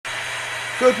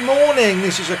Good morning,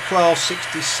 this is a Class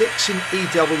 66 in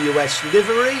EWS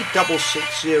Livery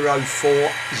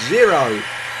 66040.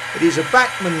 It is a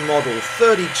Bachmann model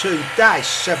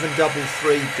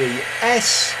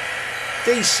 32-733DS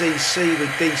DCC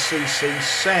with DCC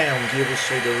Sound. You will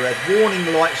see the red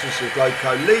warning lights as the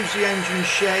loco leaves the engine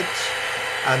sheds,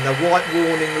 and the white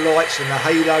warning lights and the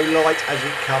halo light as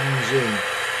it comes in.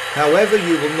 However,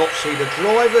 you will not see the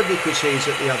driver because he is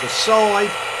at the other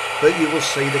side, but you will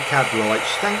see the cab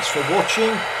lights. Thanks for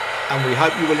watching, and we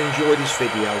hope you will enjoy this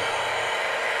video.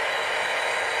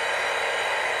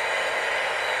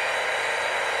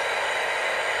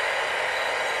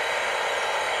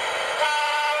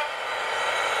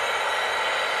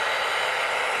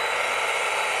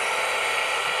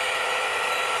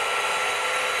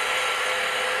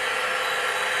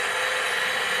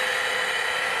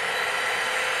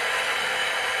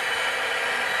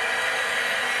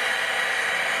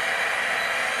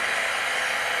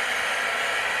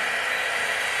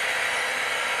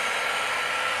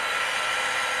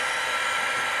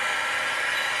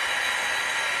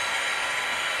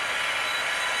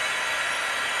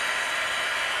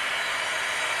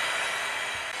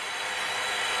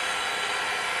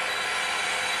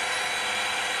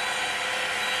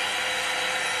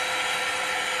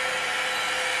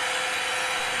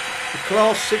 The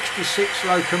Class 66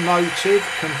 locomotive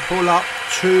can pull up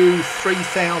to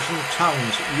 3,000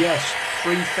 tonnes. Yes,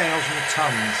 3,000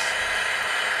 tonnes.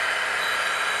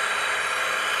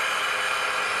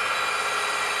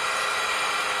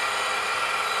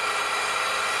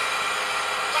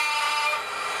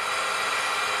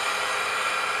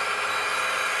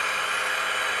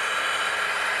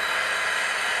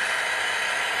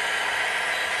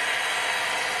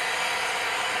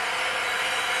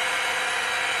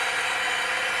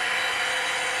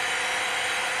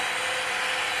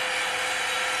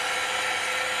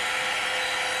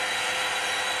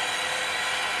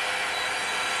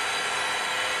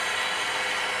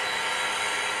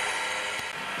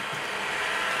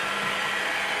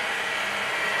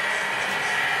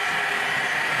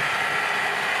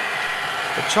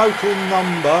 The total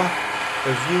number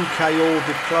of UK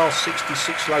ordered Class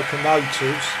 66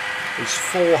 locomotives is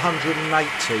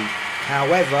 480.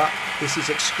 However, this is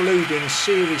excluding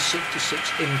Series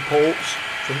 66 imports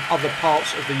from other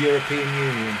parts of the European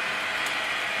Union.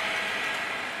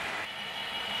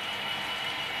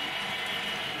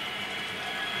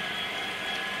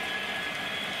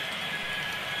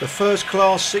 The first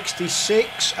Class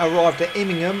 66 arrived at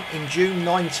Immingham in June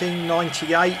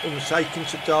 1998 and was taken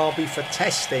to Derby for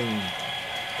testing.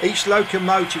 Each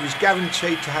locomotive is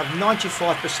guaranteed to have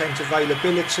 95%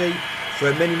 availability for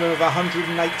a minimum of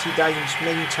 180 days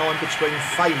mean time between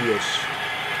failures.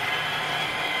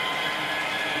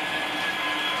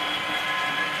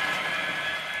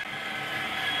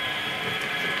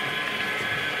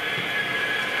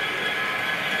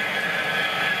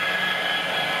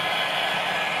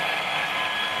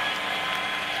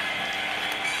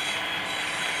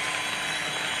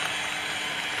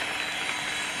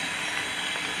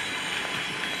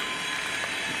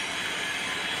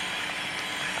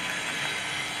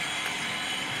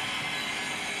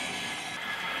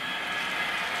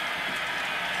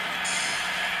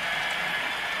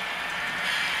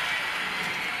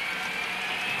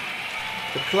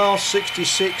 The Class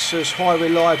 66's high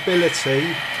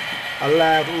reliability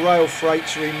allowed rail freight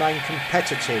to remain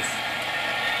competitive.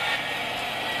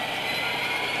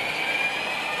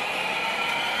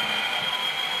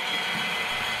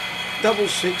 Double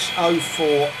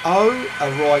 6040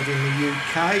 arrived in the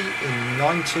UK in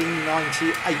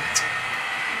 1998.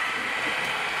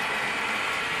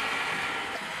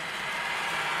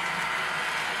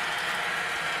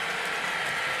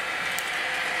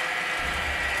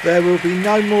 There will be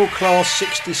no more Class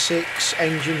 66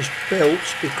 engines built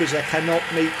because they cannot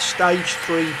meet Stage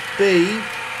 3B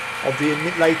of the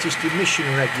latest emission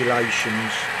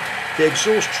regulations. The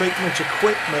exhaust treatment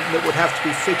equipment that would have to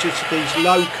be fitted to these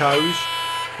locos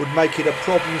would make it a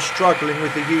problem struggling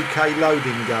with the UK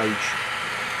loading gauge.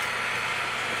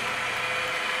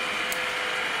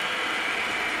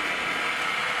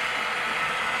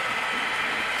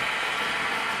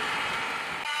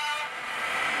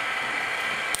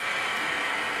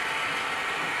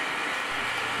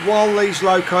 While these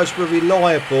locos were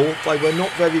reliable, they were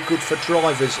not very good for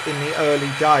drivers in the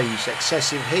early days.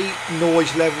 Excessive heat,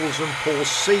 noise levels and poor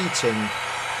seating.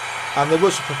 And there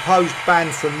was a proposed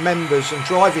ban from members and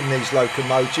driving these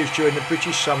locomotives during the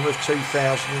British summer of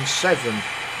 2007.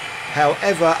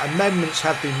 However, amendments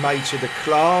have been made to the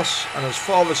class, and as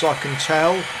far as I can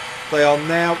tell, they are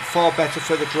now far better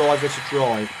for the driver to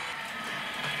drive.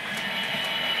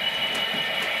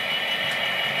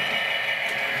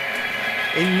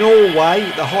 In Norway,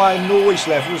 the higher noise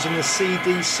levels in the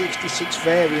CD66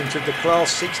 variant of the Class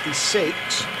 66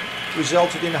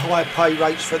 resulted in higher pay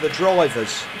rates for the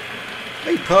drivers.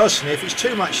 Me personally, if it's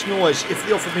too much noise, if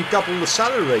they offered me double the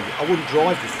salary, I wouldn't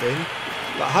drive the thing.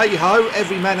 But hey ho,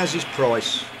 every man has his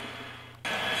price.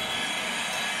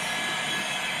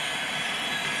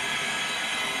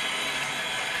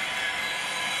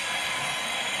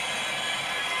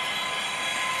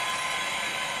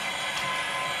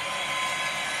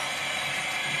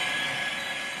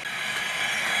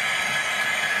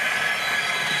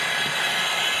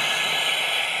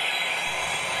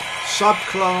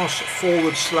 Subclass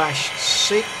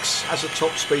 /6 has a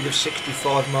top speed of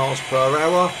 65 miles per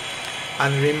hour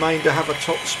and the remainder have a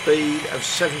top speed of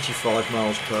 75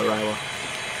 miles per hour.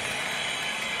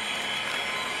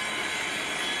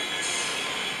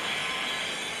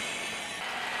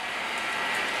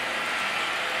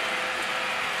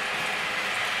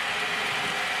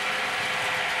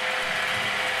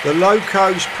 The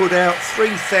locos put out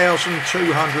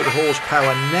 3,200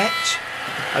 horsepower net,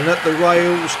 and at the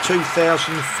rails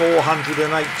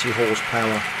 2,480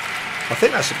 horsepower. I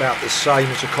think that's about the same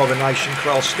as a Coronation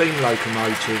class steam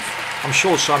locomotive. I'm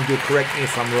sure somebody will correct me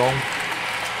if I'm wrong.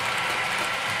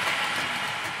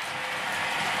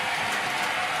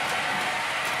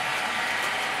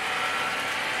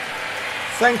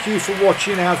 Thank you for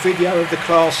watching our video of the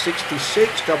Class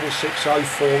 66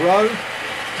 66040.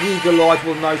 The eagle-eyed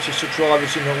will notice the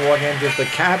drivers in the right end of the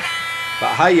cab.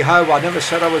 But hey ho, I never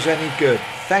said I was any good.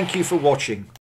 Thank you for watching.